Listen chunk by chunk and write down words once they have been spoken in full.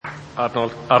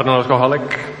Arnold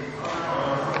Alcoholic.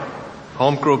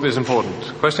 Home group is important.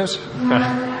 Questions?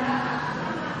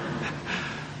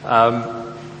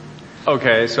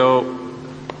 Okay, so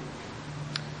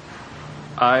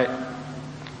I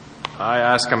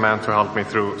asked a man to help me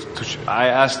through. I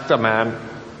asked a man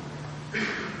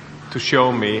to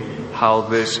show me how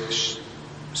this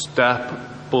step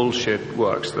bullshit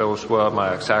works. Those were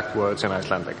my exact words in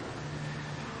Icelandic.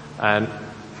 And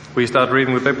we started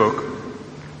reading the big book,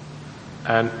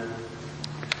 and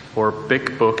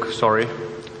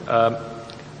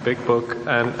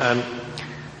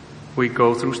we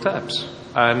go through steps.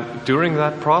 And during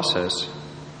that process,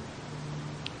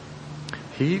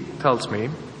 he tells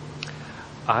me,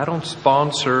 I don't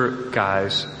sponsor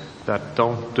guys that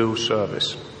don't do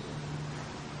service.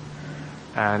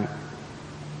 And,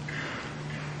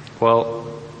 well,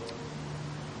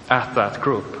 at that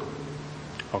group.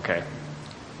 Okay.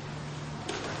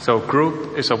 So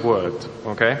group is a word,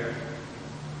 okay?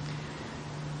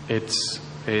 It's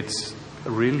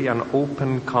really an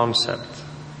open concept,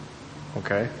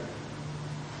 okay?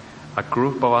 A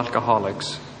group of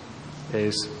alcoholics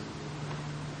is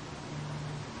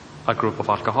a group of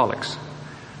alcoholics.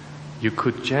 You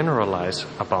could generalize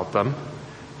about them,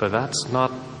 but that's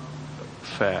not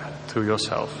fair to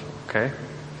yourself, okay?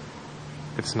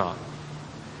 It's not.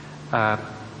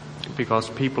 Because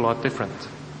people are different.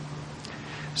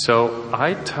 So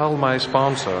I tell my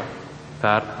sponsor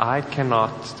that I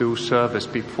cannot do service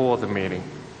before the meeting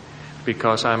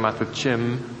because I'm at the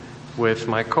gym with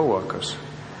my coworkers.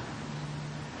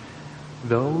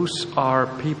 Those are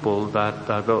people that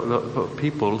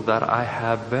I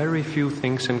have very few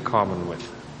things in common with,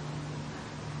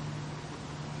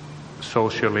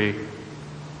 socially,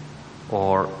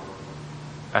 or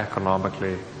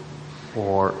economically,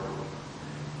 or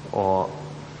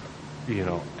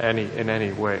in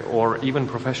any way, or even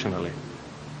professionally.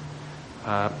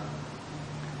 And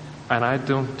I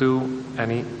don't do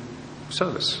any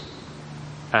service.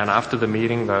 And after the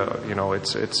meeting,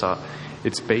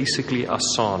 it's basically a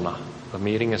sauna. The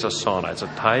meeting is a sauna. It's a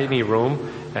tiny room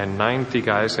and 90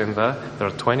 guys in there. There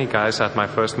are 20 guys at my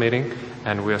first meeting,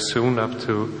 and we are soon up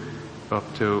to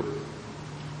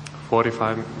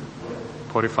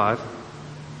 45.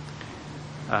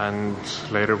 And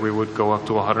later we would go up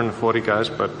to 140 guys,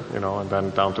 but, and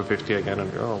then down to 50 again,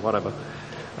 and whatever.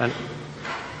 And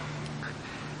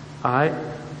I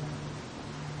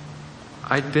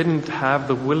didn't have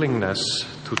the willingness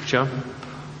to jump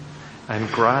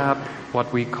and grab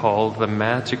what we call the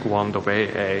magic wand of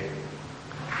AA,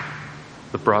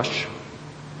 the brush,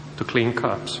 to clean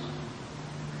cups.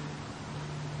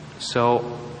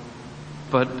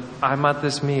 But I'm at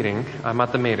the meeting,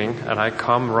 and I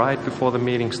come right before the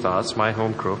meeting starts, my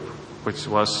home group, which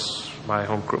was my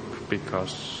home group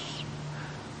because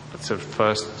it's the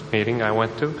first meeting I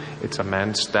went to. It's a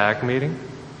men's stag meeting.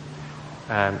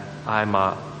 And I'm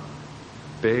a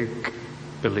big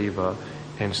believer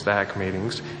in stag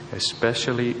meetings,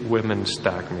 especially women's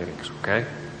stag meetings, okay?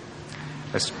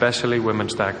 Especially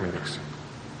women's stag meetings.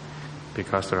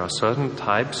 Because there are certain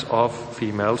types of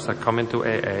females that come into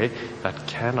AA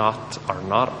that are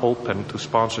not open to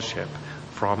sponsorship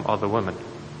from other women.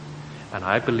 And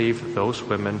I believe those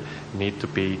women need to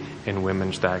be in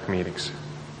women's stag meetings.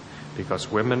 Because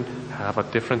women have a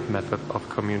different method of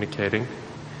communicating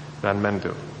than men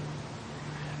do.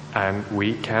 And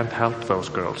we can't help those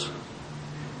girls.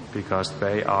 Because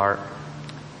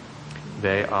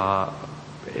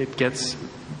it gets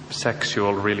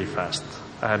sexual really fast.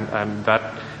 And that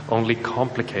only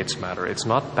complicates matter. It's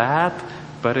not bad,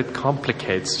 but it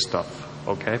complicates stuff,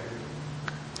 okay?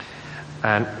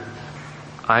 And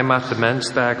I'm at the men's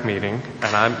stag meeting,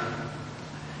 and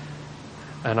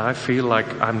I feel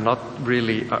like I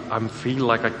feel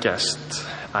like a guest.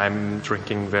 I'm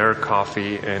drinking their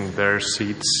coffee in their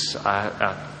seats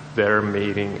at their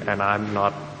meeting, and I'm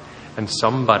not. And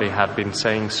somebody had been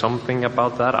saying something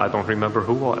about that. I don't remember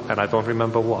who, and I don't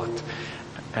remember what.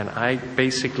 And I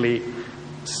basically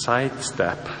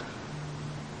sidestep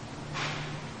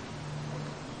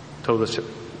to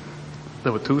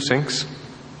there were two sinks,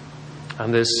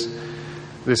 and this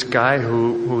guy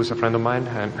who is a friend of mine,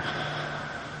 and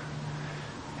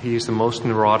he is the most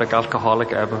neurotic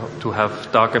alcoholic ever to have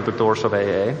darkened the doors of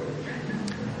AA.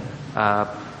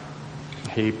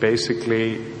 He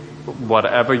basically,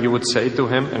 whatever you would say to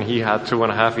him, and he had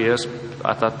 2.5 years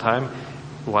at that time,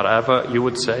 whatever you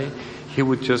would say, he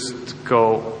would just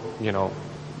go,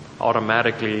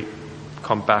 automatically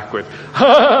come back with,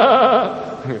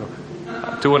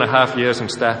 2.5 years in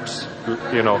steps,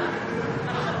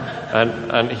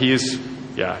 And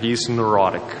he's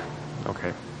neurotic.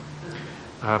 Okay.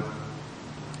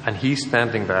 And he's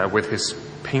standing there with his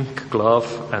pink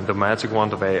glove and the magic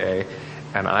wand of AA,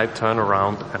 and I turn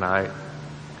around and I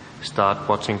start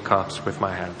watching cups with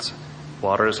my hands.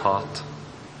 Water is hot.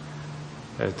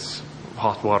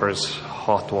 Hot water is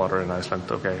hot water in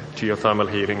Iceland, okay? Geothermal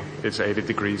heating is 80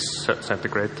 degrees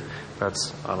centigrade.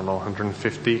 That's,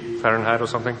 150 Fahrenheit or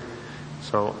something.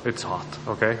 So it's hot,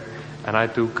 okay? And I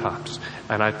do cups.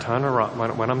 And I turn around,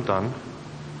 when I'm done,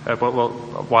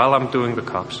 while I'm doing the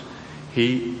cups,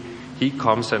 he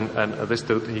comes and this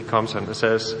dude, he comes and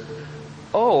says,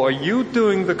 "Oh, are you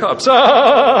doing the cups?"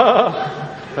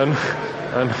 Ah! And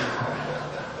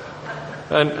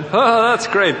that's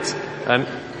great.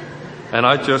 And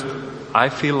I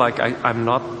feel like I'm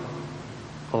not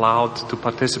allowed to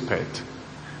participate.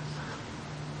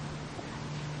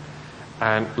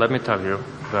 And let me tell you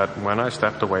that when I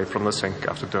stepped away from the sink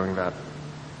after doing that,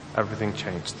 everything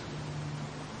changed.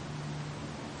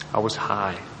 I was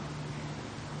high.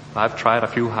 I've tried a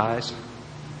few highs.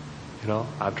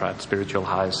 I've tried spiritual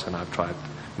highs, and I've tried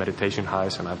meditation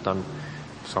highs, and I've done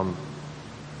some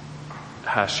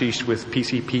hashish with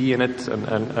PCP in it,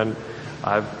 and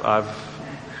I've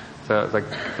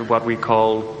what we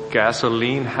call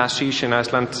gasoline hashish in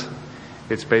Iceland.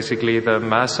 It's basically the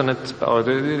masonet, or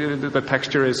the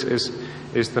texture is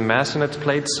the masonet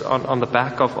plates on the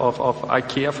back of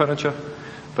IKEA furniture,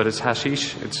 but it's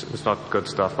hashish. It's not good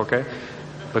stuff, okay?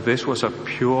 But this was a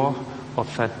pure,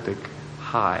 authentic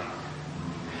high,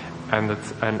 and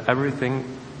everything,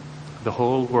 the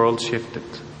whole world shifted.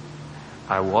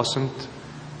 I wasn't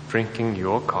drinking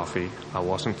your coffee. I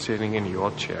wasn't sitting in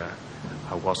your chair.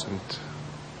 I wasn't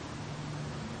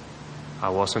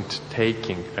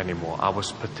taking anymore. I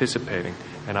was participating,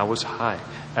 and I was high,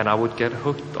 and I would get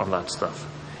hooked on that stuff.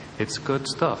 It's good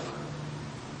stuff.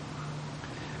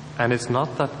 And it's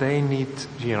not that they need,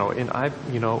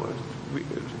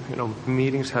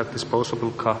 meetings have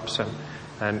disposable cups,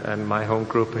 and my home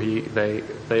group, they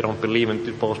don't believe in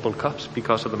disposable cups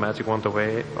because of the magic wand of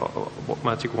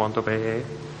AA.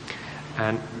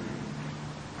 And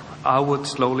I would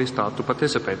slowly start to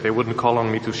participate. They wouldn't call on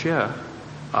me to share.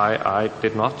 I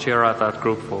did not share at that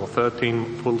group for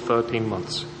 13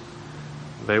 months.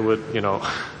 They would,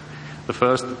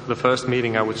 the first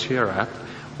meeting I would share at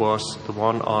was the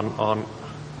one on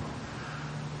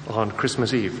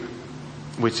Christmas Eve,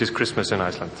 which is Christmas in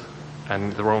Iceland.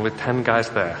 And there were only 10 guys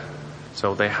there.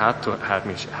 So they had to have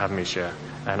me share.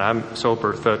 And I'm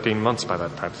sober 13 months by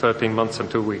that time. 13 months and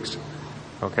 2 weeks.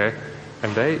 Okay?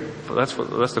 And that's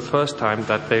the first time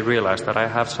that they realized that I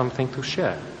have something to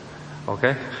share.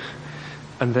 Okay?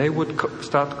 And they would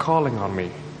start calling on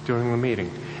me during the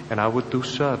meeting. And I would do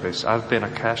service. I've been a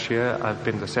cashier, I've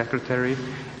been the secretary,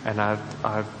 and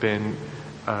I've been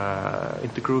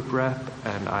intergroup rep,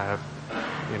 and I've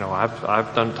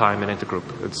done time in intergroup.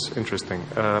 It's interesting.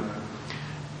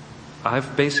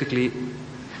 I've basically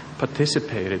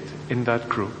participated in that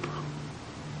group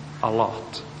a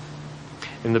lot.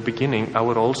 In the beginning, I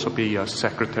would also be a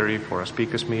secretary for a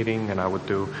speakers meeting, and I would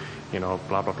do,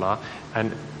 blah, blah, blah.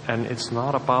 And it's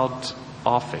not about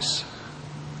office.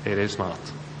 It is not.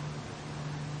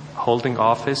 Holding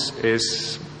office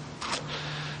is,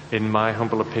 in my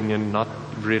humble opinion, not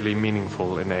really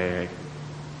meaningful in AA.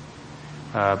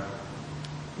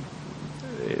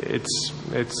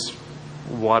 It's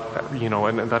what,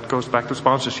 and that goes back to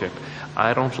sponsorship.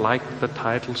 I don't like the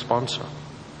title sponsor.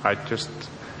 I just,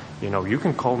 you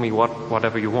can call me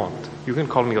whatever you want. You can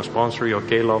call me your sponsor, your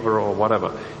gay lover, or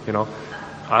whatever,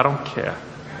 I don't care.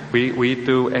 We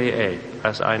do AA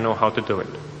as I know how to do it.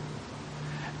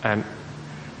 And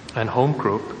home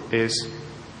group is,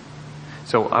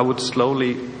 so I would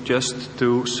slowly just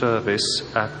do service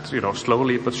at,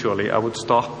 slowly but surely, I would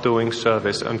stop doing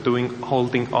service and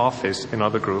holding office in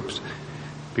other groups,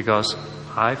 because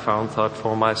I found that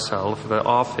for myself, the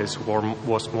office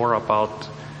was more about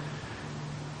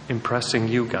impressing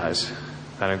you guys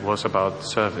than it was about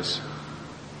service.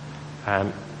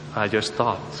 And I just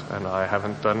stopped, and I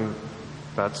haven't done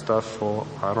that stuff for,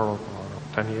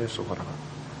 10 years or whatever.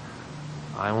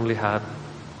 I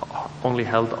only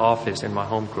held office in my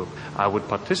home group. I would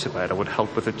participate. I would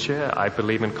help with the chair. I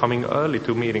believe in coming early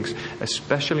to meetings,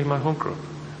 especially my home group.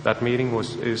 That meeting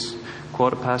is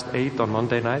 8:15 on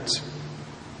Monday nights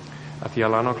at the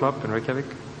Alano Club in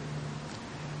Reykjavik.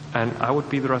 And I would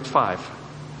be there at 5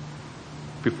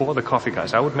 before the coffee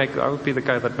guys. I would be the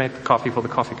guy that made the coffee for the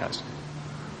coffee guys.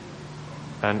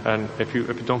 And if you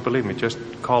don't believe me, just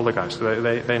call the guys.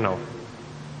 They know.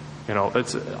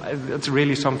 It's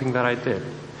really something that I did.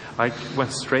 I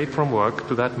went straight from work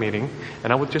to that meeting,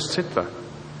 and I would just sit there.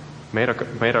 made a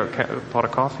pot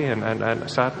of coffee and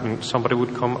sat, and somebody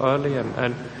would come early,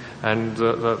 and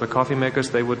the coffee makers,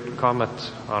 they would come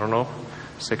at, I don't know,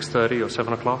 6:30 or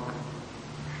 7 o'clock.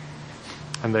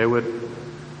 And they would,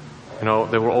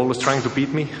 they were always trying to beat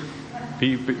me,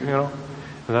 and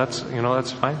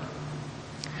that's fine.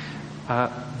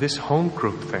 This home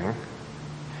group thing,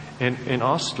 in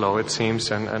Oslo, it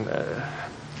seems, and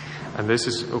this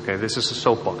is a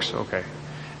soapbox, okay.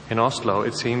 In Oslo,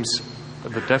 it seems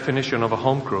the definition of a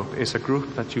home group is a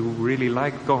group that you really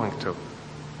like going to.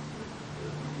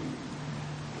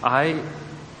 I,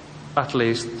 at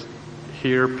least,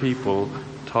 hear people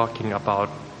talking about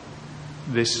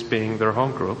this being their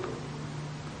home group.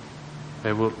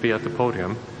 They will be at the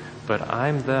podium, but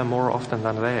I'm there more often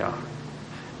than they are.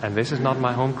 And this is not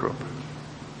my home group.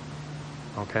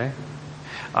 Okay?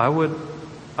 I'm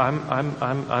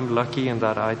lucky in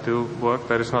that I do work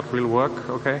that is not real work,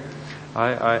 okay?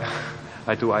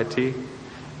 I do IT.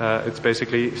 It's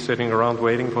basically sitting around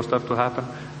waiting for stuff to happen,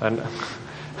 and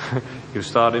you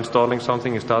start installing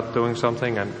something, you start doing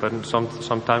something, but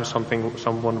sometimes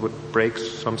someone would break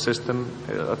some system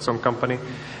at some company,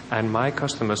 and my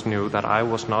customers knew that I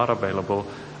was not available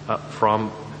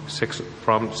from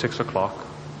 6 o'clock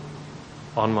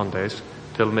on Mondays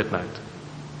till midnight.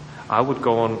 I would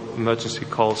go on emergency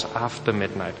calls after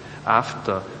midnight,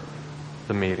 after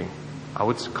the meeting. I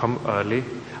would come early.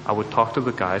 I would talk to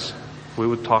the guys. We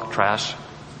would talk trash.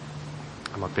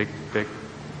 I'm a big,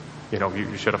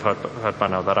 you should have heard by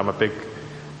now that I'm a big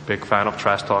fan of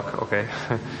trash talk, okay?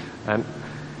 And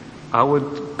I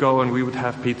would go and we would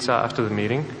have pizza after the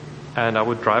meeting, and I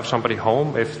would drive somebody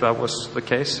home if that was the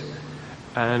case,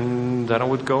 and then I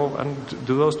would go and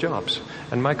do those jobs.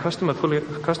 And my customers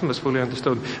fully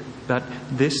understood that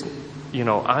this,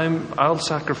 I'll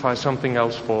sacrifice something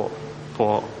else for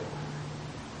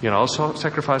I'll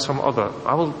sacrifice some other.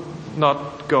 I will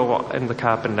not go in the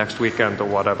cabin next weekend or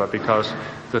whatever because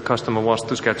the customer wants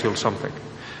to schedule something.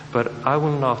 But I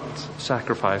will not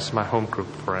sacrifice my home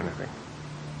group for anything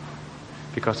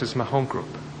because it's my home group.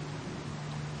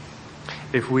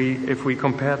 If we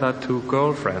compare that to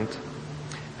girlfriend,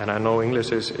 and I know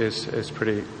English is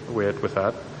pretty weird with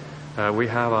that. We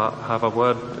have a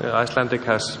word. Icelandic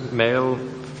has male,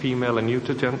 female, and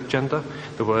neuter gender.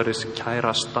 The word is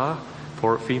kærasta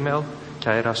for female,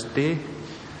 kærasti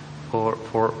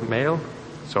for male.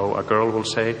 So a girl will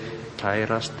say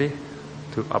kærasti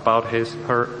about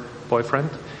her boyfriend,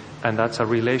 and that's a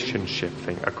relationship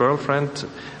thing. A girlfriend.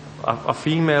 A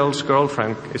female's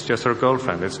girlfriend is just her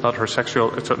girlfriend. It's not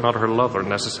her lover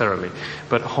necessarily.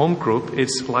 But home group,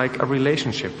 it's like a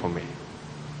relationship for me.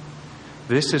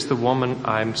 This is the woman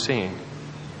I'm seeing.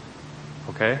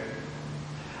 Okay?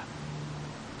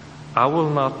 I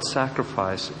will not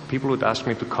sacrifice. People would ask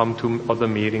me to come to other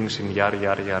meetings in yada,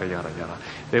 yada, yada, yada, yada.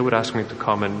 They would ask me to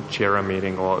come and chair a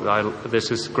meeting, or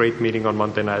this is great meeting on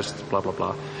Monday nights, blah, blah,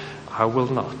 blah. I will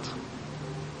not.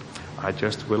 I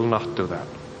just will not do that.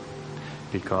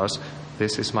 Because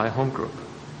this is my home group.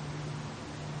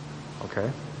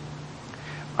 Okay?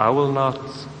 I will not,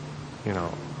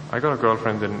 I got a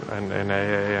girlfriend in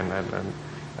AA,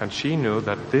 and she knew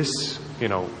that this,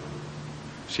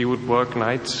 she would work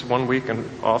nights one week and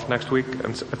off next week,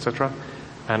 and etc.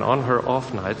 And on her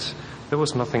off nights, there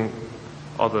was nothing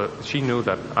other. She knew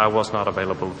that I was not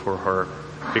available for her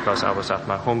because I was at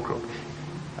my home group.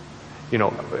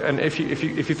 And if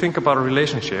you think about a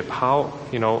relationship, how,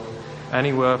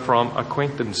 anywhere from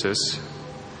acquaintances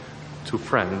to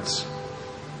friends,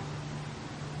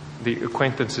 the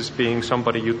acquaintances being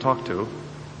somebody you talk to,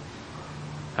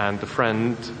 and the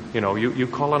friend, you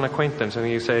call an acquaintance and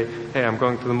you say, hey, I'm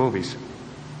going to the movies.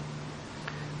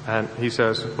 And he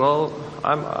says, well,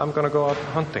 I'm going to go out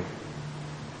hunting.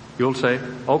 You'll say,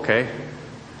 okay,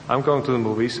 I'm going to the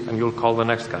movies, and you'll call the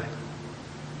next guy.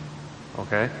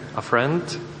 Okay? A friend,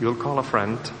 you'll call a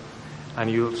friend, and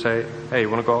you'll say, hey, you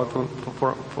want to go out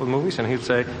for the movies? And he'll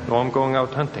say, no, I'm going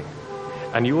out hunting.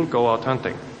 And you will go out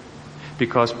hunting.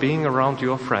 Because being around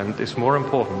your friend is more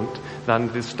important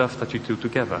than the stuff that you do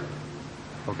together.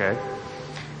 Okay?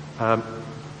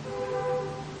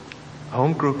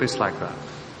 Home group is like that.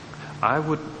 I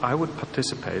would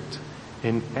participate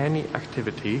in any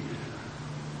activity,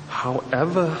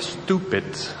 however stupid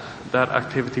that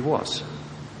activity was.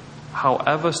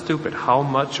 However stupid, how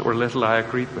much or little I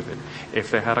agreed with it.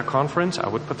 If they had a conference, I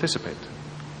would participate.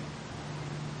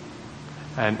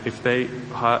 And if they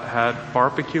had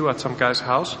barbecue at some guy's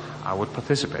house, I would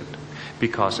participate.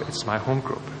 Because it's my home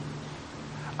group.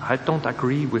 I don't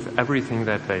agree with everything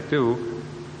that they do.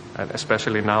 And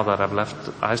especially now that I've left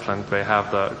Iceland, they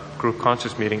have the group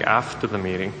conscious meeting after the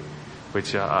meeting.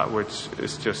 which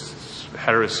is just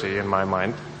heresy in my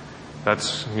mind.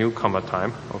 That's newcomer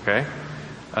time, okay?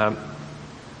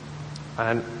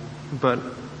 But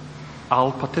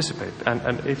I'll participate.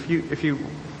 And if you,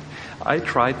 I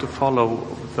try to follow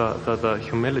the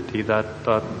humility that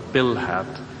Bill had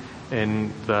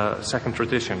in the second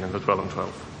tradition in the 12 and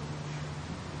 12.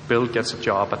 Bill gets a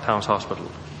job at Towns Hospital,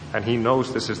 and he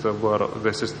knows this is the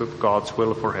God's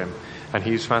will for him, and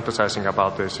he's fantasizing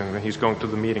about this, and he's going to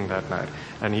the meeting that night,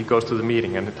 and he goes to the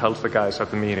meeting and he tells the guys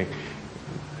at the meeting,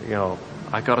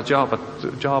 I got a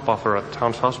job offer at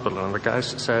Towns Hospital, and the guys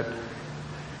said,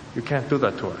 you can't do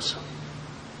that to us.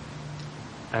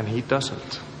 And he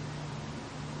doesn't.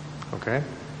 Okay?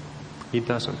 He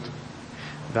doesn't.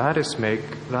 That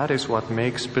is what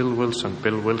makes Bill Wilson,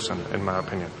 in my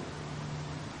opinion.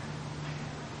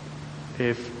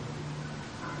 If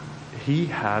he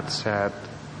had said,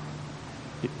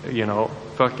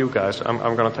 fuck you guys, I'm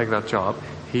going to take that job,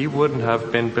 he wouldn't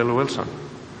have been Bill Wilson.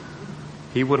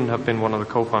 He wouldn't have been one of the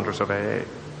co-founders of AA.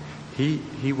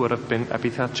 He would have been Abby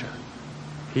Thatcher.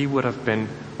 He would have been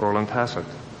Roland Hassett.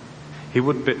 He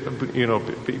would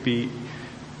be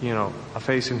a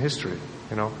face in history.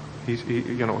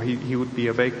 He would be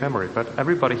a vague memory. But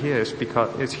everybody here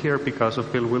is here because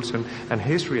of Bill Wilson and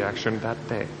his reaction that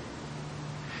day.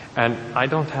 And I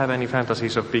don't have any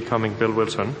fantasies of becoming Bill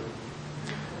Wilson.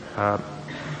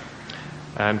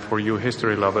 And for you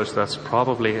history lovers, that's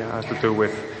probably has to do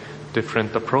with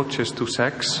different approaches to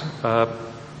sex.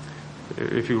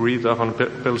 If you read up on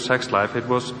Bill's sex life, it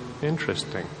was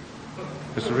interesting.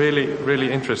 It's really,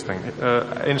 really interesting.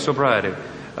 In sobriety.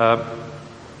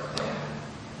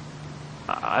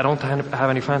 I don't have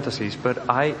any fantasies, but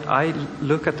I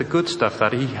look at the good stuff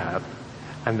that he had,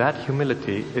 and that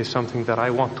humility is something that I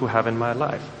want to have in my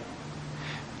life.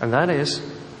 And that is,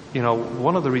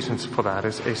 one of the reasons for that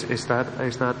is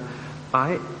that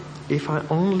if I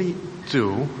only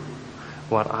do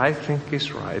what I think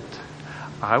is right,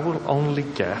 I will only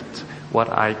get what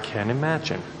I can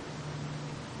imagine.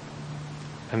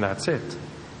 And that's it.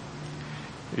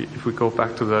 If we go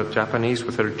back to the Japanese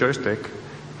with their joystick,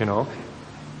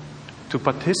 to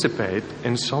participate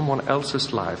in someone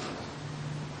else's life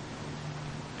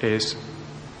is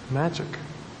magic.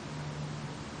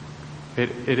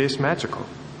 It is magical.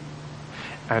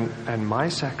 And my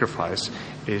sacrifice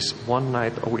is one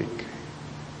night a week.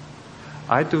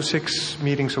 I do 6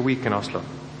 meetings a week in Oslo.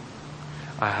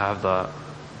 I have the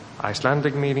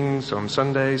Icelandic meetings on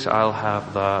Sundays. I'll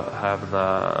have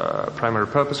the primary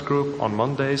purpose group on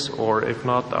Mondays, or if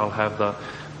not, I'll have the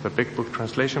Big Book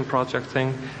Translation Project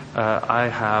thing. I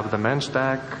have the men's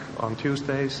stack on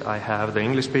Tuesdays. I have the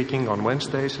English speaking on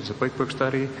Wednesdays. It's a Big Book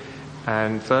study.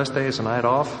 And Thursday is a night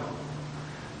off.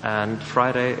 And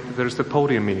Friday, there's the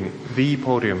podium meeting. The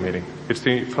podium meeting. It's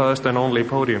the first and only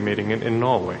podium meeting in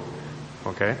Norway.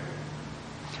 Okay?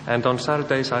 And on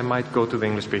Saturdays, I might go to the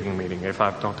English speaking meeting if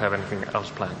I don't have anything else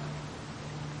planned.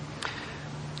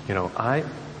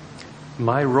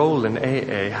 My role in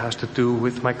AA has to do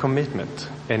with my commitment.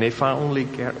 And if I only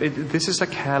get, this is a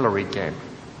calorie game.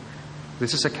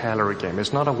 This is a calorie game.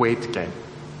 It's not a weight game.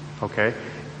 Okay?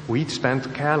 We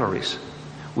spend calories.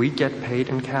 We get paid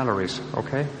in calories.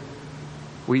 Okay?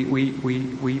 We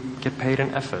get paid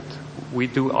in effort. We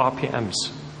do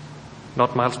RPMs,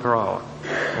 not miles per hour.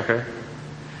 Okay?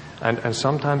 And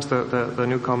sometimes the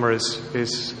newcomer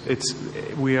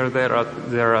we are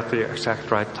there at the exact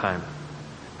right time.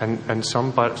 And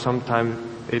sometimes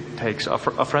it takes a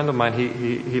friend of mine.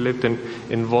 He lived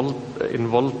in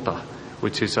Volta,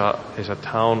 which is a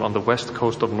town on the west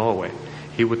coast of Norway.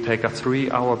 He would take a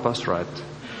 3-hour bus ride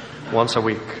once a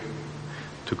week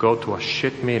to go to a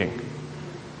shit meeting,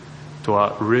 to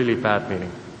a really bad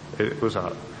meeting. It was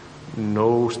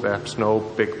no steps, no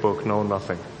big book, no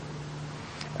nothing.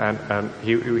 And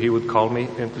he would call me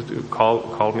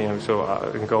and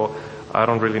so and go, I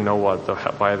don't really know why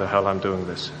the hell I'm doing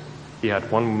this. He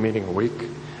had 1 meeting a week,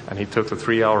 and he took the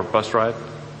 3-hour bus ride,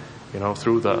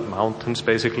 through the mountains.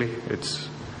 Basically, it's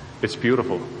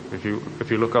beautiful. If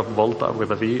you look up Volta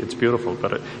with a V, it's beautiful.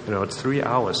 But it's 3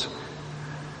 hours.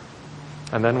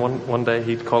 And then one day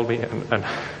he'd call me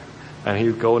and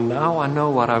he'd go, now I know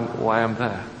why I'm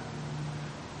there.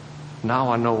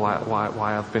 Now I know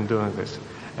why I've been doing this.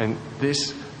 And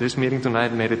this meeting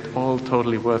tonight made it all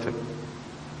totally worth it.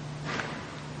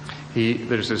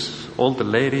 There's this older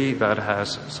lady that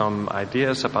has some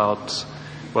ideas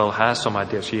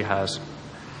She has,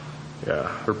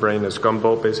 her brain is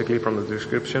gumbo basically from the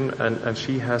description, and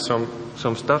she has some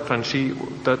stuff, and she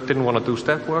didn't want to do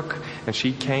step work, and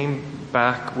she came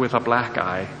back with a black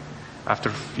eye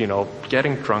after,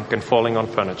 getting drunk and falling on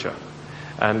furniture.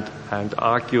 and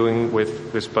arguing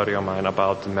with this buddy of mine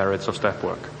about the merits of step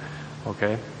work.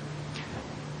 Okay?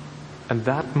 And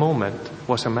that moment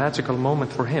was a magical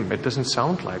moment for him. It doesn't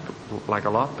sound like a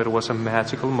lot, but it was a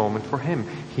magical moment for him.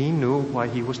 He knew why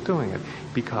he was doing it,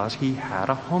 because he had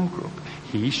a home group.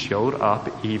 He showed up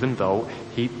even though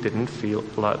he didn't feel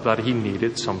that he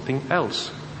needed something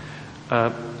else.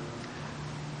 And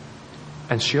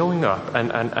showing up,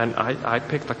 and I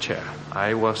picked a chair.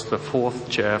 I was the fourth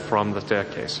chair from the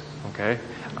staircase, okay?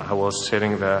 I was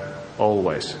sitting there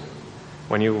always.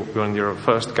 When you're the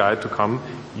first guy to come,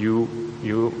 you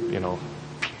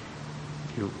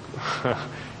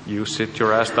sit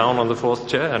your ass down on the fourth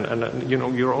chair, and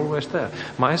you're always there.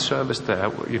 My service there,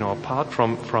 apart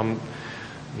from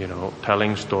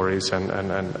telling stories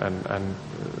and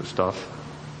stuff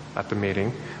at the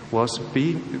meeting, was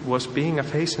being a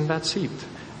face in that seat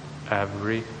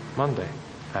every Monday,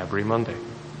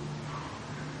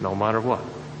 no matter what,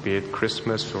 be it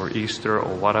Christmas or Easter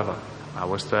or whatever. I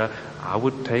was there. I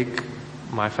would take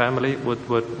my family would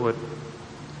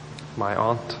my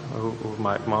aunt, who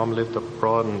my mom lived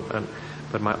abroad,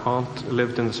 but my aunt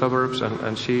lived in the suburbs,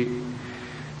 and she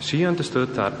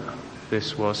understood that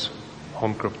this was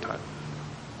home group time.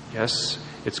 Yes,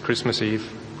 it's Christmas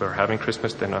Eve. We're having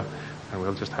Christmas dinner, and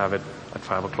we'll just have it at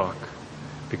 5:00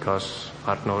 because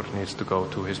Arnór needs to go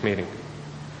to his meeting,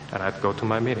 and I have to go to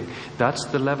my meeting. That's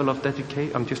the level of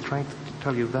dedication. I'm just trying to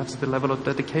tell you that's the level of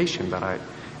dedication that I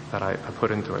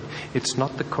put into it. It's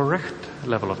not the correct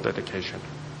level of dedication.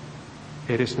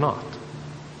 It is not.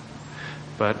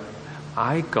 But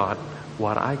I got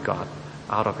what I got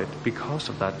out of it because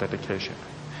of that dedication.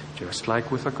 Just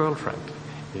like with a girlfriend.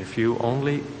 If your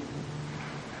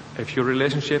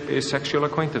relationship is sexual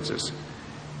acquaintances,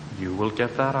 you will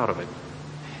get that out of it.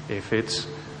 If it's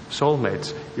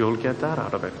soulmates, you'll get that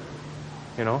out of it.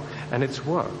 And it's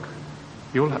work.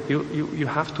 You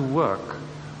have to work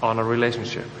on a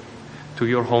relationship, to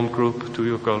your home group, to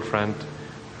your girlfriend,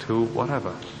 to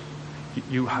whatever.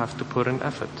 You have to put in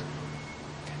effort.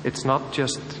 It's not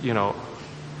just,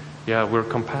 we're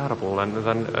compatible and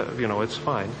then, it's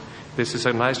fine. This is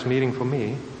a nice meeting for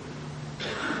me,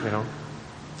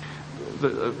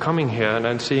 coming here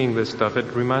and seeing this stuff,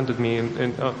 it reminded me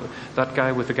in that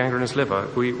guy with the gangrenous liver.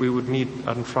 We would meet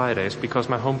on Fridays because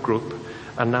my home group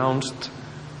announced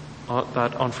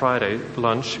that on Friday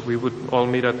lunch we would all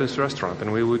meet at this restaurant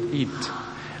and we would eat.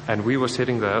 And we were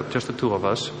sitting there, just the two of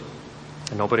us,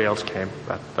 and nobody else came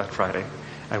that Friday.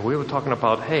 And we were talking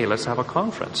about, hey, let's have a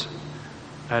conference,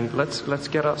 and let's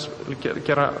get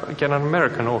an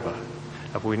American over.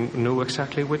 And we knew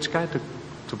exactly which guy to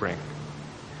bring.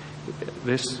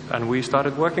 And we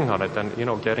started working on it, and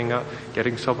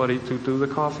getting somebody to do the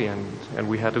coffee, and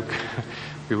we had to.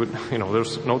 We would, there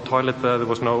was no toilet there. There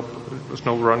was no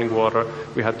running water.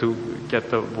 We had to get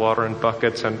the water in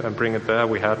buckets and bring it there.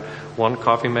 We had one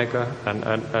coffee maker, and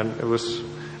it was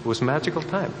magical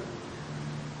time.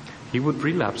 He would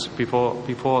relapse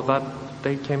before that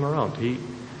day came around. He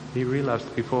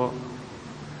relapsed before.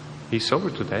 He's sober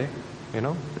today,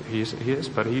 he is,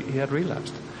 but he had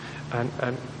relapsed, and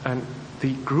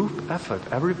the group effort,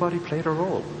 everybody played a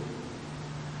role,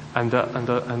 and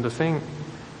the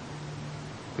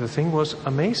thing was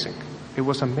amazing. It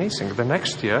was amazing. The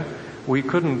next year, we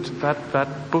couldn't.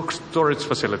 That book storage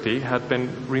facility had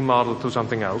been remodeled to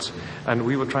something else, and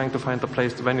we were trying to find a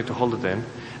venue to hold it in.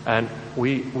 And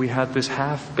we had this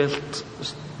half-built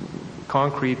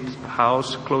concrete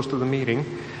house close to the meeting,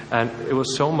 and it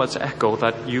was so much echo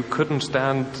that you couldn't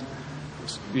stand.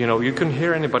 You couldn't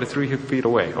hear anybody 3 feet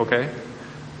away. Okay.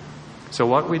 So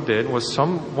what we did was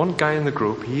one guy in the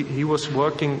group. He was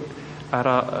working at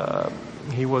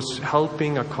he was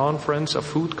helping a conference, a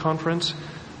food conference.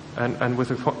 And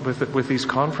with these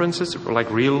conferences, like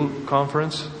real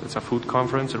conference, it's a food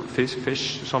conference or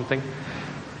fish something.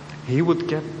 He would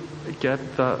get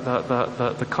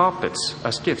the carpets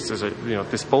as gifts, as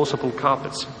disposable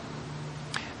carpets,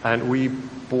 and we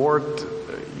bored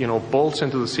bolts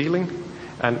into the ceiling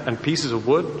and pieces of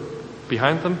wood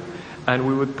behind them, and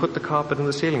we would put the carpet in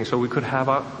the ceiling so we could have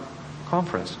a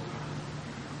conference.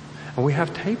 And we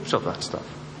have tapes of that stuff.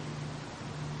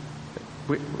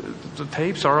 The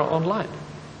tapes are online,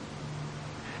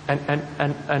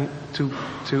 and to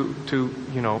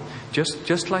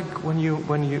just like when you've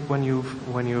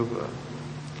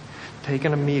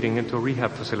taken a meeting into a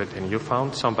rehab facility and you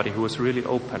found somebody who was really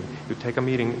open, you take a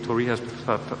meeting to a rehab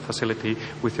facility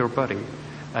with your buddy,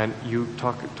 and you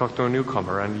talk to a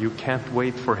newcomer, and you can't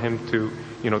wait for him to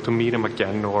meet him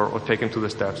again or take him to the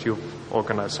steps. You've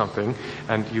organized something,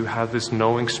 and you have this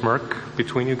knowing smirk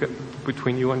between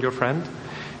you and your friend.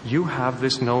 You have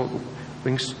this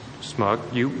being smug.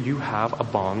 You have a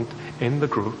bond in the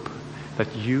group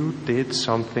that you did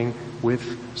something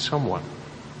with someone.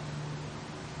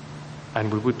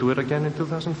 And we would do it again in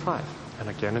 2005 and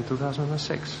again in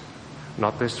 2006.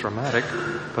 Not this dramatic,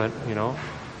 but,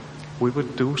 we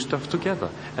would do stuff together.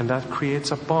 And that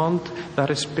creates a bond that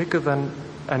is bigger than,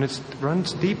 and it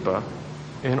runs deeper,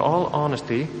 in all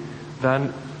honesty,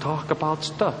 than talk about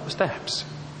steps.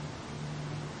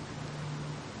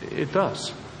 It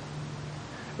does.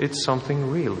 It's something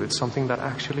real. It's something that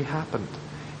actually happened.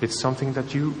 It's something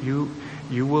that you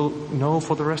will know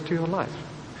for the rest of your life.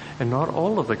 And not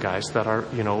all of the guys that are,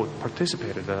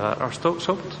 participated, that are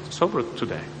sober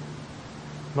today.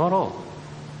 Not all.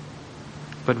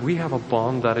 But we have a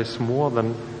bond that is more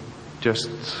than just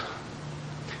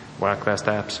whack their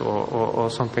steps or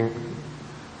something,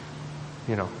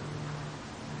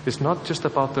 It's not just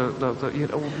about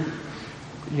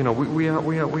we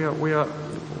are,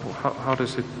 how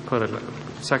does it put it?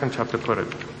 Second chapter put it.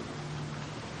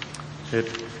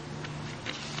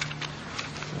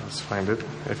 Let's find it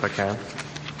if I can.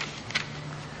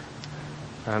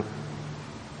 And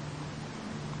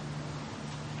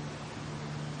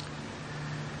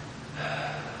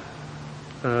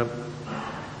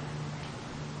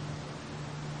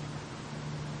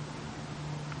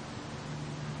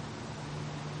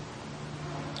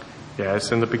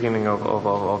it's in the beginning of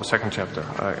the second chapter.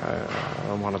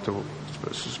 I wanted to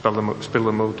spill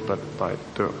the mood, but by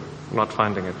not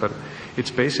finding it. But it's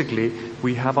basically,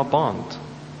 we have a bond,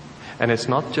 and it's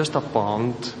not just a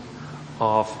bond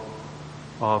of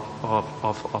a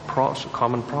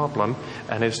common problem,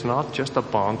 and it's not just a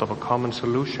bond of a common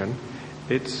solution.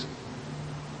 It's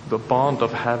the bond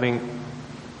of having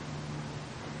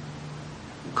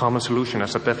common solution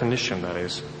as a definition, that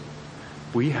is.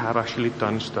 We have actually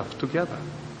done stuff together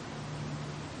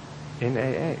in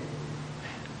AA.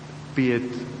 Be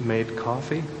it made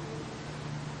coffee.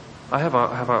 I have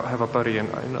a buddy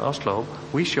in Oslo.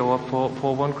 We show up for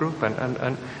one group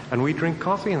and we drink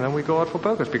coffee and then we go out for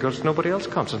burgers because nobody else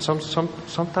comes, and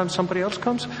sometimes somebody else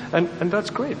comes, and that's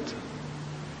great.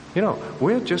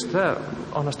 We're just there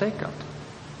on a stakeout.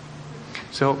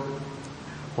 So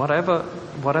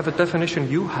whatever definition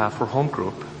you have for home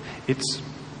group, it's,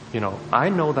 I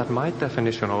know that my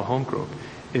definition of home group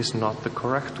is not the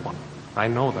correct one. I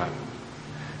know that.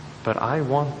 But I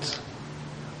want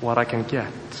what I can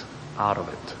get out of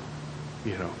it.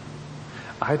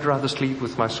 I'd rather sleep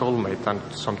with my soulmate than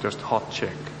some just hot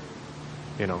chick.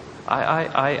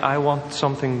 I want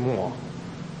something more.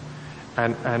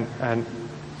 And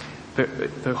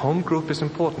the home group is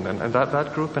important, and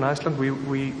that group in Iceland,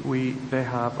 they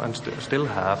have and still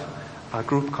have a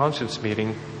group conscience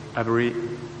meeting every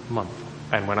month.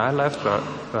 And when I left,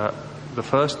 the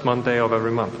first Monday of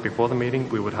every month before the meeting,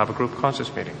 we would have a group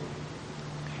conscience meeting,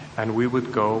 and we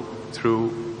would go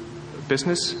through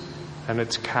business, and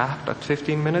it's capped at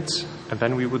 15 minutes, and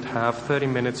then we would have 30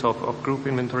 minutes of group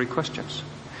inventory questions.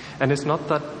 And it's not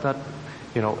that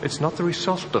it's not the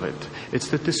result of it. It's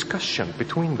the discussion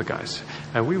between the guys.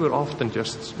 And we would often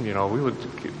just, we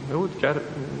would get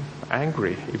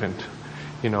angry even,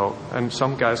 and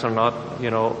some guys are not,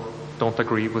 don't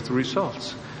agree with the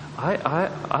results.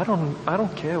 I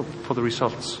don't care for the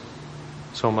results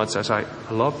so much as I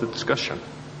love the discussion.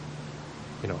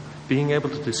 Being able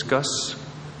to discuss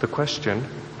the question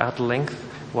at length,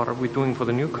 what are we doing for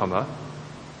the newcomer?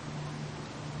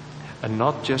 And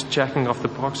not just checking off the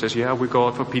boxes. Yeah, we go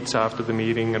out for pizza after the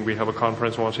meeting and we have a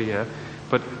conference once a year.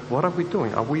 But what are we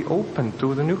doing? Are we open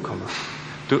to the newcomer?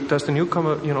 Does the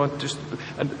newcomer,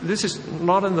 and this is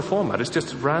not in the format, it's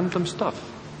just random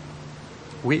stuff.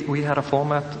 We had a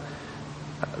format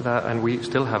that, and we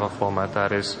still have a format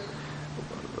that is,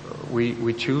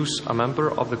 we choose a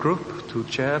member of the group to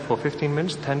chair for 15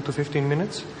 minutes, 10 to 15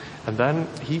 minutes, and then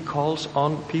he calls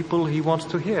on people he wants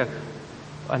to hear.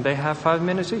 And they have 5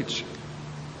 minutes each.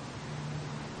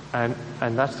 And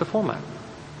that's the format.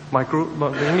 My group,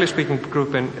 the English-speaking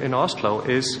group in Oslo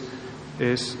is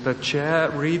the chair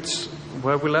reads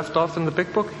where we left off in the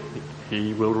big book.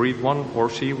 He will read one, or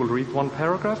she will read one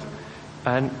paragraph,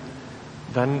 and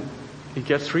then he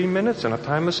gets 3 minutes and a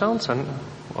timer sounds, and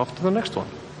off to the next one.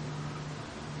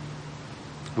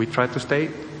 We try to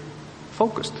stay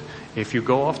focused. If you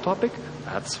go off topic,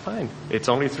 that's fine. It's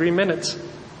only 3 minutes.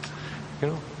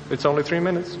 It's only 3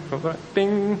 minutes.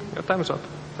 Bing, your time is up.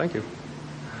 Thank you.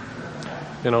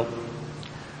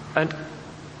 And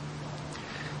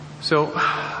so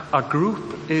a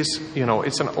group is,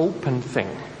 it's an open thing.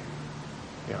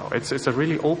 It's a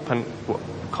really open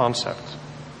concept.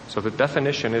 So the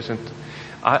definition isn't.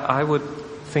 I would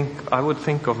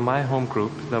think of my home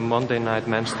group, the Monday night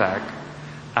men's stag,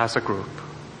 as a group,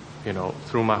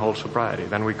 through my whole sobriety.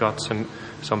 Then we got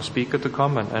some speaker to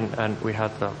come, and we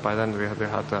had by then we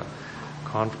had the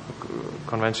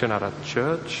convention at a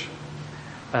church,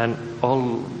 and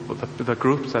all the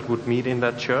groups that would meet in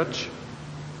that church,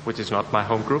 which is not my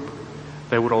home group,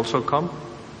 they would also come.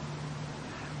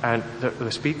 And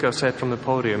the speaker said from the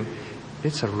podium,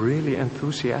 "It's a really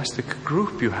enthusiastic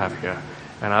group you have here."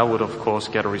 And I would, of course,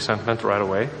 get a resentment right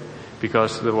away,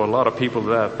 because there were a lot of people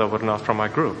there that were not from my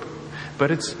group.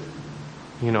 But it's,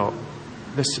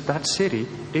 that city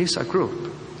is a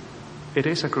group. It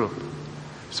is a group.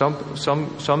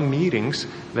 Some meetings,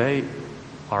 they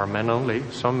are men only.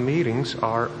 Some meetings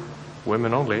are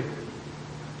women only.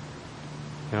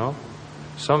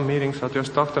 Some meetings are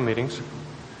just doctor meetings.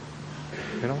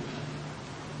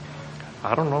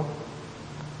 I don't know.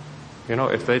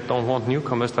 If they don't want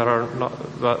newcomers that are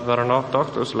not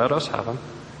doctors, let us have them.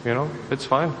 It's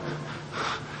fine.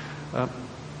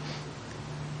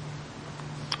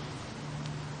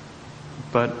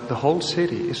 But the whole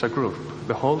city is a group.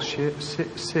 The whole city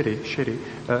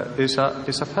is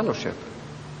a fellowship.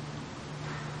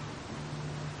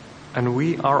 And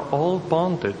we are all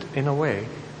bonded in a way,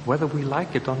 whether we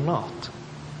like it or not.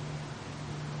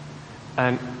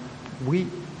 And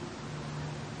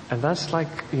that's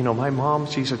like, my mom,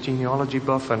 she's a genealogy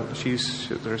buff, and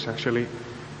there's actually,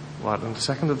 on the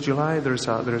 2nd of July, there's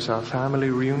a family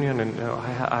reunion, and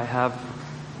I have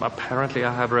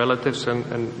relatives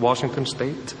in Washington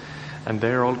State, and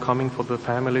they're all coming for the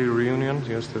family reunion,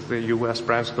 the U.S.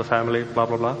 branch of the family, blah,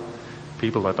 blah, blah.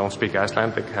 People that don't speak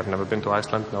Icelandic, have never been to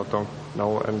Iceland, don't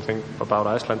know anything about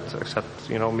Iceland except,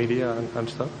 media and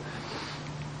stuff.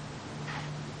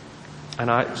 And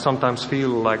I sometimes feel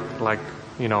like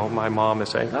my mom is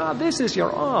saying, this is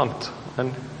your aunt.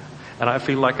 And I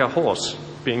feel like a horse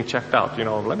being checked out,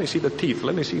 let me see the teeth,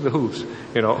 let me see the hooves.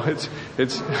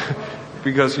 It's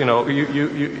because,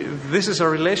 this is a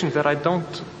relation that I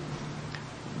don't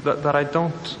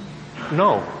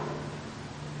know.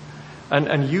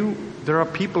 And there are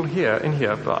people in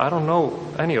here, but I don't know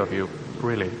any of you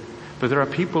really. But there are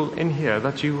people in here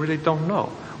that you really don't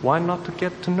know. Why not to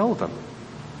get to know them?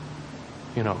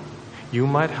 You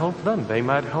might help them. They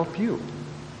might help you.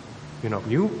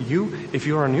 If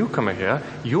you're a newcomer here,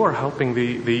 you are helping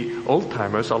the old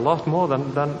timers a lot more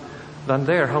than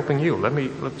they're helping you.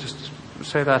 Let's just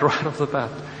say that right off the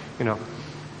bat.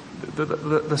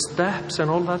 The steps and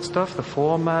all that stuff, the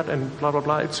format and blah blah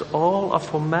blah. It's all a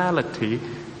formality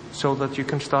so that you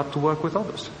can start to work with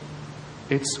others.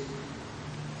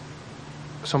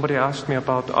 Somebody asked me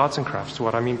about arts and crafts.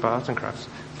 What I mean by arts and crafts,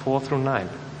 4 through 9.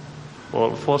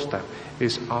 Well, 4th step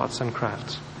is arts and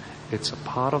crafts. It's a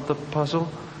part of the puzzle,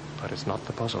 but it's not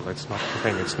the puzzle. It's not the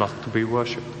thing. It's not to be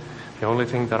worshipped. The only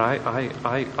thing that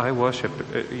I worship,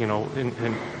 in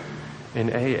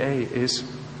AA is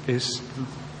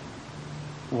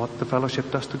what the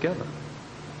fellowship does together.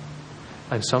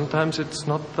 And sometimes it's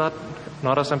not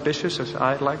as ambitious as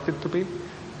I'd like it to be,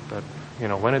 but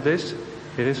when it is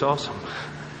awesome.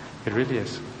 It really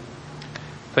is.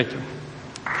 Thank you.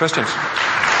 Questions?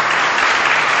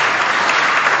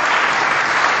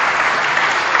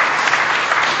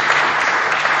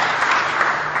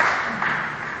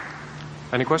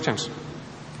 Any questions?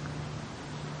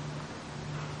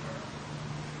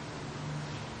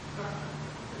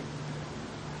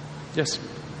 Yes.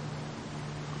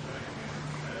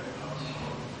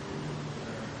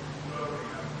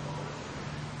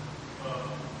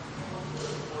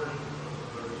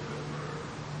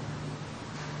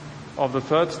 Of the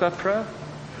 3rd step prayer?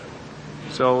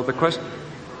 So the question...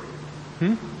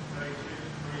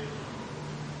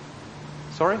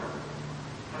 Sorry?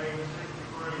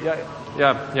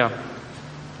 Yeah.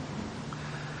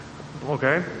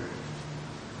 Okay.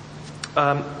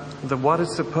 What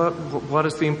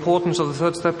is the importance of the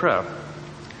 3rd step prayer?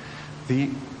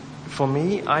 For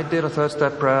me, I did a 3rd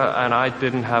step prayer and I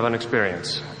didn't have an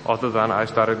experience other than I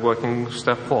started working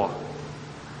step 4.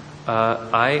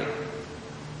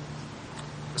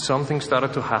 Something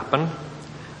started to happen,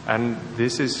 and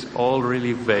this is all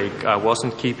really vague. I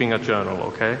wasn't keeping a journal,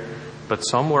 okay? But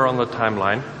somewhere on the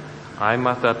timeline, I'm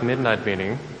at that midnight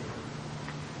meeting,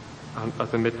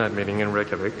 in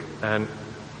Reykjavik, and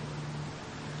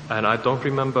I don't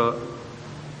remember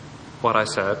what I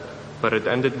said, but it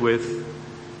ended with,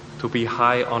 to be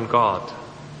high on God.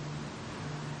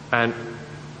 And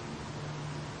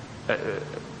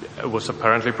it was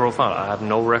apparently profound. I have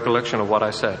no recollection of what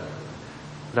I said.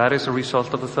 That is a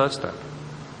result of the 3rd step.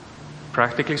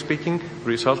 Practically speaking, the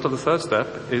result of the 3rd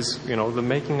step is, the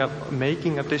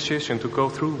making a decision to go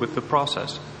through with the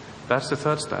process. That's the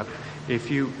 3rd step.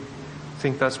 If you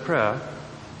think that's prayer,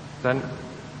 then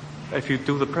if you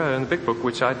do the prayer in the Big Book,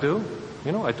 which I do,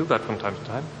 I do that from time to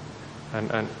time,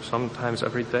 and sometimes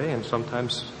every day, and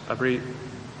sometimes every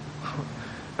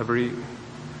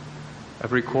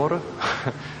quarter.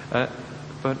 But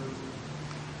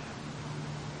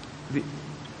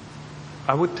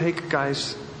I would take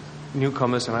guys,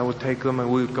 newcomers, and I would take them, and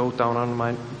we would go down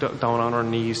on our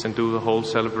knees and do the whole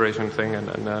celebration thing,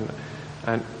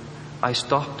 and I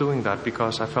stopped doing that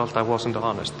because I felt I wasn't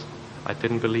honest. I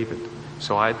didn't believe it.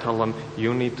 So I tell them,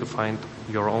 you need to find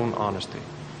your own honesty,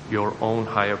 your own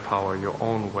higher power, your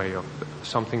own way of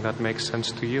something that makes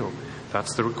sense to you.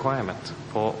 That's the requirement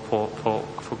for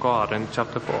God in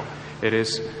chapter 4. It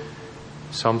is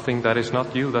something that is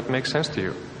not you that makes sense to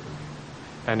you.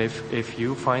 And if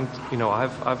you find,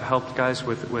 I've helped guys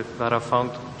with that have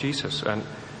found Jesus and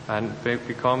they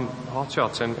become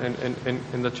hotshots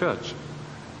in the church,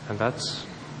 and that's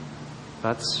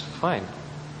fine.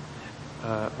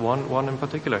 One in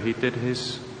particular, he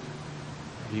was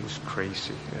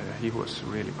crazy. He was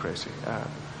really crazy.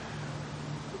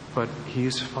 But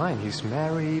he's fine. He's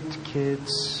married,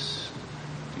 kids.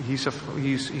 He's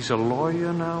a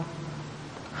lawyer now,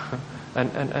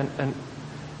 and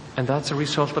that's a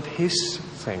result of his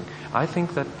thing. I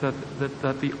think that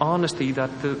the honesty,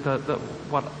 that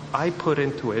what I put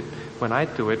into it when I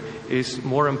do it is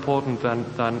more important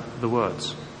than the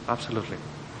words. Absolutely.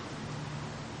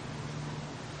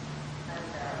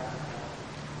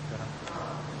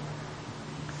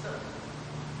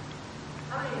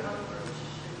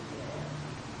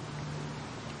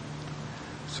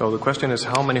 So the question is,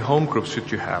 how many home groups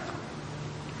should you have?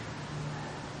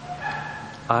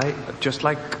 I just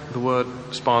like the word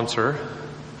sponsor.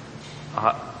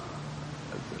 The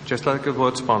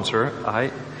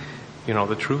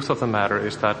truth of the matter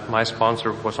is that my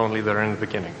sponsor was only there in the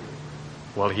beginning.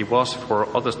 Well, he was for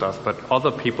other stuff, but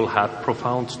other people had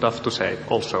profound stuff to say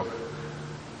also.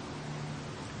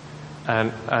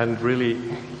 And really,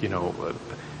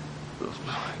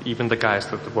 even the guys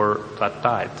that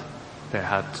died, they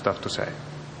had stuff to say.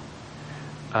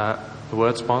 The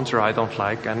word sponsor I don't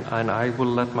like, and I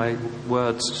will let my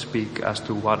words speak as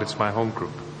to what is my home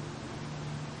group.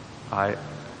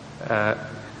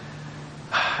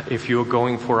 If you're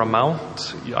going for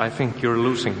amount, I think you're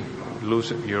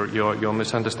you're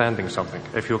misunderstanding something.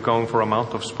 If you're going for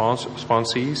amount of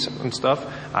sponsees and stuff,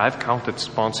 I've counted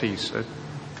sponsees.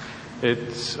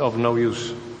 It's of no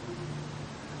use.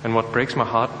 And what breaks my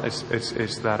heart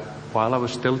is that while I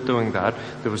was still doing that,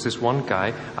 there was this one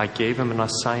guy, I gave him an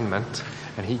assignment,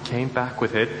 and he came back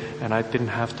with it, and I didn't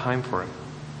have time for him.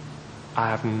 I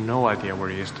have no idea where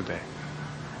he is today.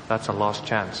 That's a lost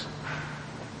chance.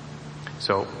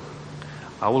 So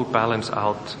I will balance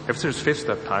out. If there's fifth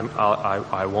step time,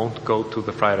 I won't go to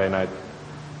the Friday night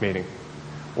meeting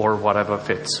or whatever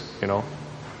fits,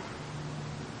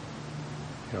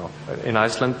 In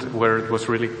Iceland, where it was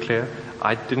really clear,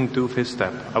 I didn't do fifth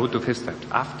step. I would do fifth step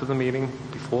after the meeting,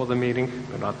 before the meeting,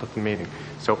 but not at the meeting.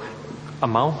 So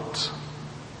amount,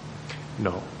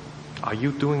 no. Are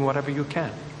you doing whatever you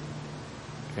can?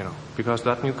 Because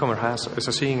that newcomer is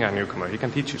a seeing eye newcomer. He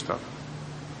can teach you stuff.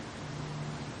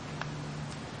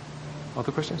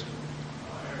 Other questions?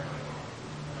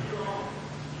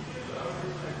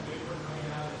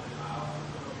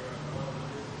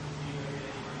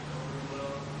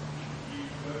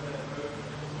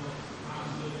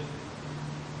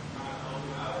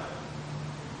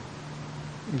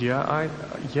 Yeah,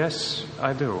 yes,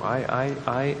 I do.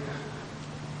 A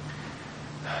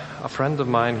friend of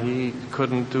mine, he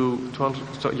couldn't do 12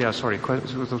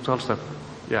 step.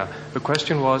 Yeah. The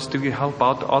question was, do you help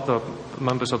out other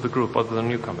members of the group, other than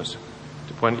newcomers?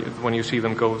 When you see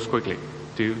them go squiggly,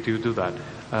 do you do that?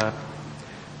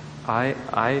 I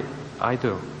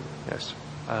do. Yes.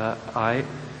 I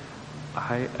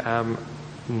am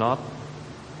not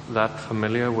that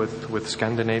familiar with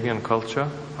Scandinavian culture.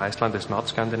 Iceland is not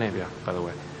Scandinavia, by the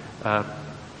way,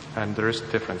 and there is a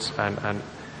difference.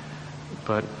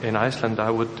 But in Iceland,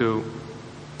 I would do.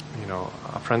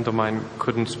 A friend of mine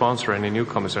couldn't sponsor any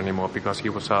newcomers anymore because he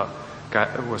was a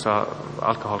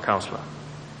alcohol counselor,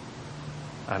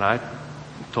 and I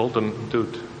told him,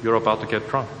 dude, you're about to get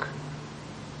drunk.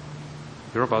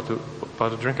 You're about to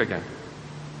drink again.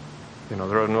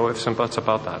 There are no ifs and buts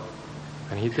about that,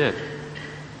 and he did.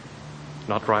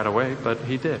 Not right away, but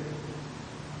he did.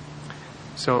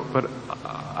 So, but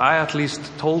I at least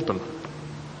told them.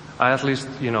 I at least,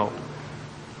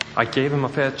 I gave him a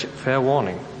fair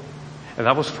warning, and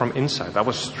that was from inside. That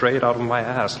was straight out of my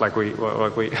ass, like we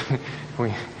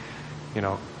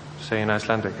say in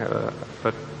Icelandic.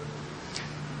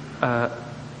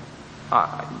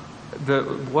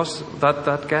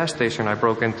 That gas station I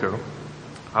broke into.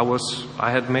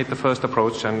 I had made the first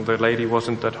approach, and the lady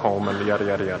wasn't at home, and yada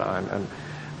yada yada,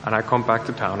 and I come back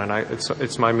to town, and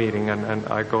it's my meeting, and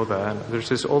I go there, and there's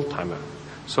this old timer,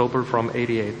 sober from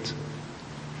 '88,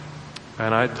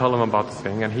 and I tell him about the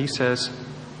thing, and he says,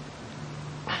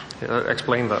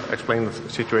 explain the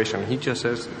situation. He just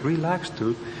says, "Relax,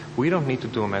 dude. We don't need to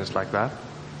do amends like that."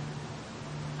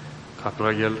 A couple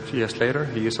of years later,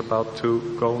 he is about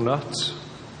to go nuts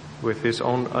with his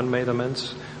own unmade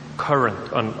amends.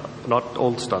 Current, not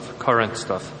old stuff, current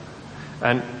stuff.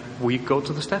 And we go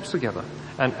to the steps together.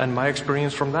 And my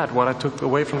experience from that, what I took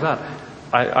away from that,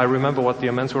 I remember what the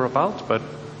amends were about, but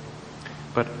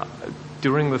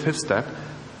during the fifth step,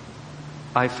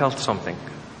 I felt something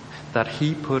that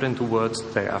he put into words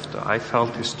the day after. I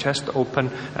felt his chest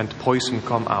open and poison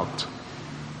come out.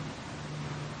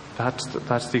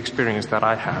 That's the experience that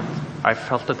I had. I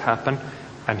felt it happen,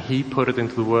 and he put it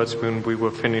into the words when we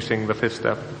were finishing the fifth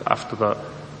step after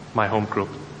my home group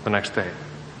the next day.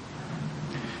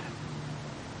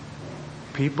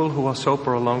 People who are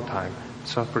sober a long time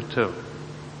suffer too.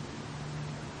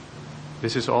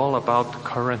 This is all about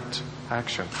current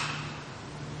action,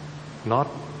 not,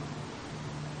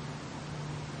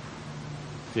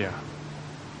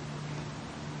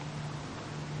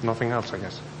 nothing else, I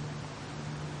guess.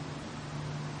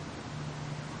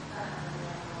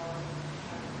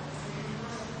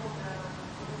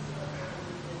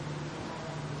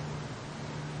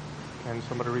 Can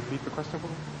somebody repeat the question for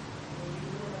me?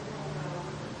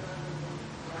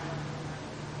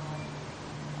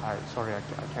 Sorry, I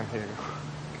can't hear you.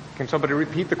 Can somebody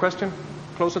repeat the question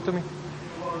closer to me?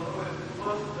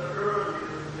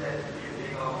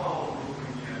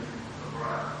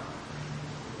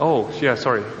 Oh, yeah,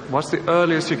 sorry. What's the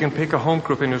earliest you can pick a home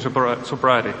group in your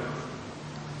sobriety?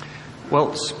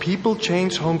 Well, people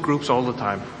change home groups all the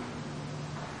time.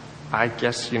 I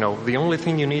guess, the only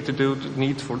thing you need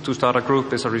to start a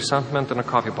group is a resentment and a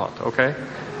coffee pot, okay?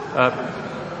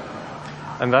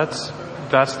 And that's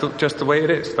just the way it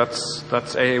is. That's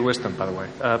AA wisdom, by the way.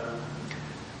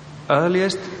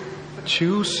 Earliest,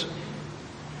 choose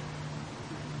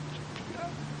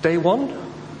day one.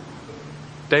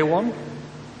 Day one.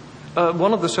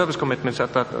 One of the service commitments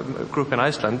at that group in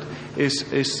Iceland is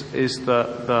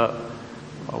the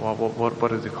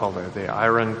what did they call it? The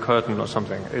Iron Curtain or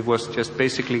something. It was just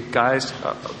basically guys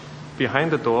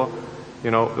behind the door.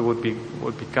 There would be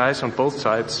guys on both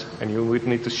sides, and you would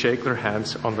need to shake their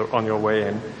hands on your way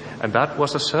in, and that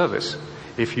was a service.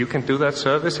 If you can do that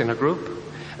service in a group,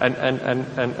 and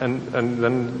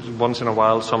then once in a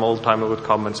while some old timer would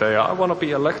come and say, "I want to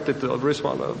be elected to the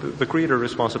greeter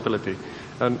responsibility,"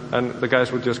 and the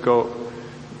guys would just go,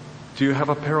 "Do you have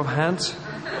a pair of hands?"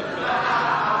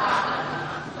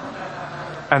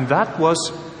 And that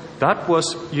was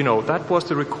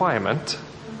the requirement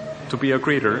to be a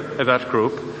greeter at that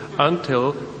group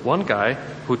until one guy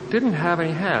who didn't have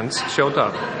any hands showed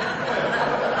up.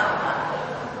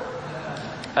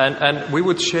 And we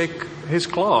would shake his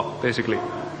claw, basically.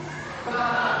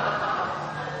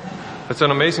 It's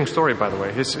an amazing story, by the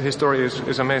way. His story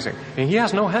is amazing. And he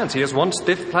has no hands. He has one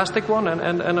stiff plastic one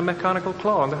and a mechanical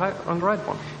claw on the right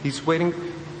one. He's waiting.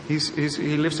 He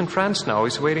lives in France now.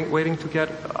 He's waiting to get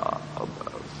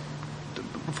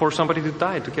for somebody to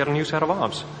die to get a new set of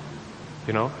arms.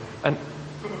 And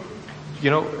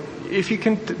if you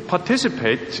can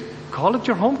participate, call it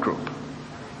your home group.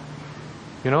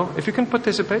 If you can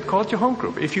participate, call it your home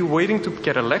group. If you're waiting to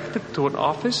get elected to an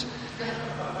office,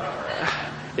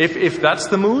 if that's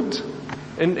the mood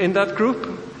in that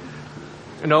group,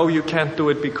 no, you can't do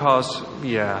it because,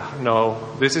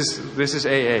 this is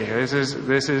AA.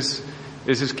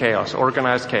 This is chaos,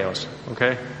 organized chaos.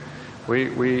 Okay,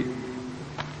 we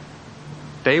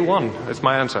day one is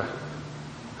my answer.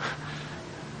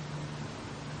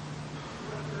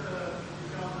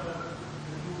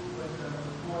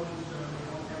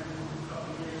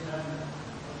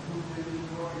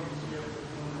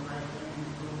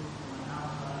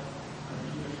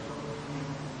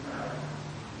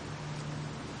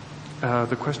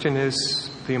 The question is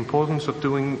the importance of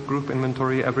doing group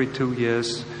inventory every 2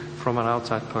 years from an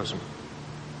outside person.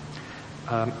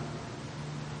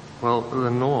 Well, the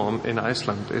norm in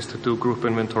Iceland is to do group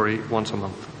inventory once a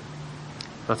month.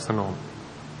 That's the norm.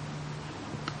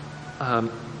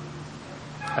 And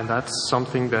that's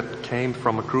something that came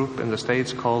from a group in the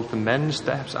States called the Men's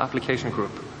Steps Application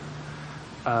Group.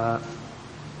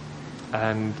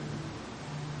 And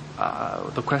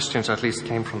the questions at least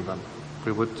came from them.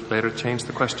 We would later change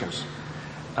the questions.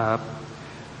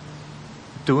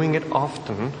 Doing it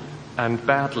often and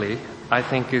badly I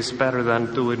think is better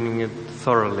than doing it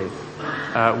thoroughly.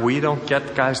 We don't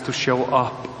get guys to show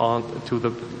up to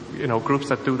the, groups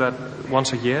that do that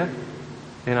once a year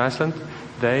in Iceland.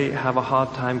 They have a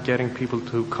hard time getting people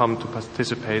to come to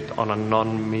participate on a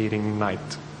non-meeting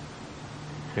night.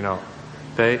 It's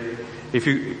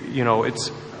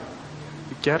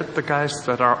get the guys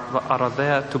that are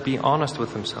there to be honest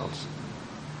with themselves,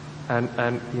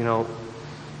 and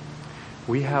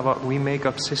we make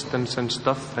up systems and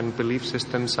stuff and belief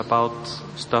systems about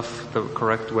stuff the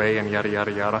correct way and yada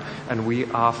yada yada, and we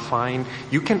are fine.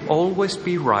 You can always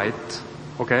be right,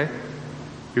 okay?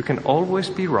 You can always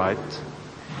be right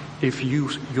if you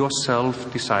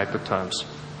yourself decide the terms,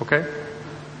 okay?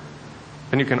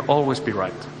 Then you can always be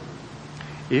right.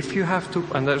 If you have to,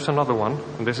 and there's another one,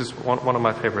 and this is one of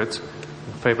my favorite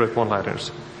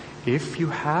one-liners. If you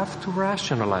have to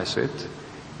rationalize it,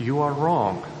 you are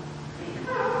wrong.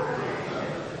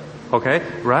 Okay?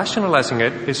 Rationalizing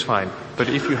it is fine. But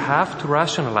if you have to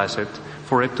rationalize it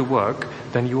for it to work,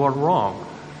 then you are wrong.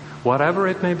 Whatever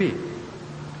it may be.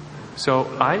 So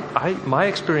my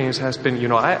experience has been, they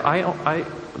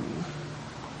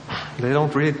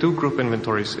don't really do group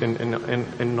inventories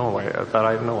in Norway that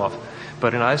I know of.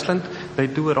 But in Iceland, they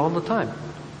do it all the time.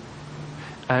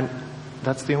 And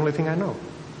that's the only thing I know.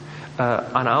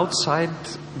 An outside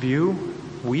view,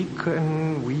 we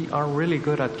are really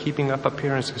good at keeping up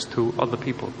appearances to other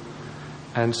people.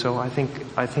 And so I think,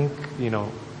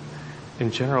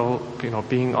 in general,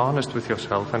 being honest with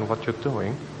yourself and what you're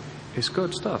doing is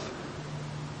good stuff.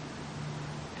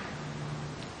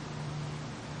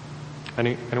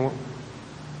 Any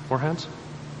more hands?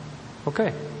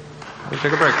 Okay. We'll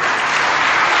take a break.